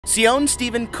Sion,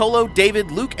 Stephen, Kolo,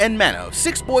 David, Luke, and Mano,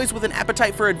 6 boys with an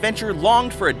appetite for adventure,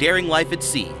 longed for a daring life at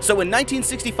sea. So in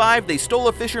 1965, they stole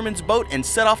a fisherman's boat and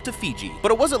set off to Fiji.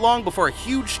 But it wasn't long before a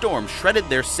huge storm shredded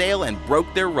their sail and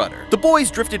broke their rudder. The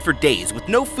boys drifted for days with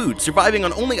no food, surviving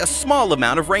on only a small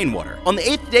amount of rainwater. On the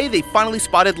 8th day, they finally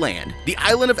spotted land, the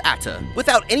island of Atta.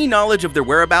 Without any knowledge of their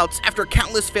whereabouts, after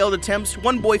countless failed attempts,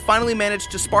 one boy finally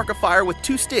managed to spark a fire with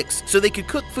 2 sticks so they could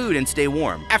cook food and stay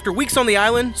warm. After weeks on the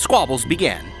island, squabbles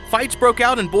began. Fights broke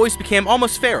out and boys became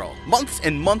almost feral. Months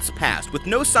and months passed with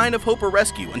no sign of hope or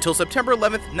rescue until September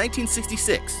 11th,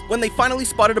 1966, when they finally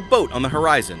spotted a boat on the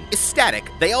horizon.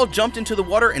 Ecstatic, they all jumped into the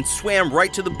water and swam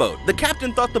right to the boat. The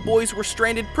captain thought the boys were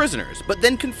stranded prisoners, but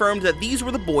then confirmed that these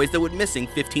were the boys that went missing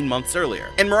 15 months earlier.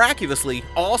 And miraculously,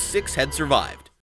 all 6 had survived.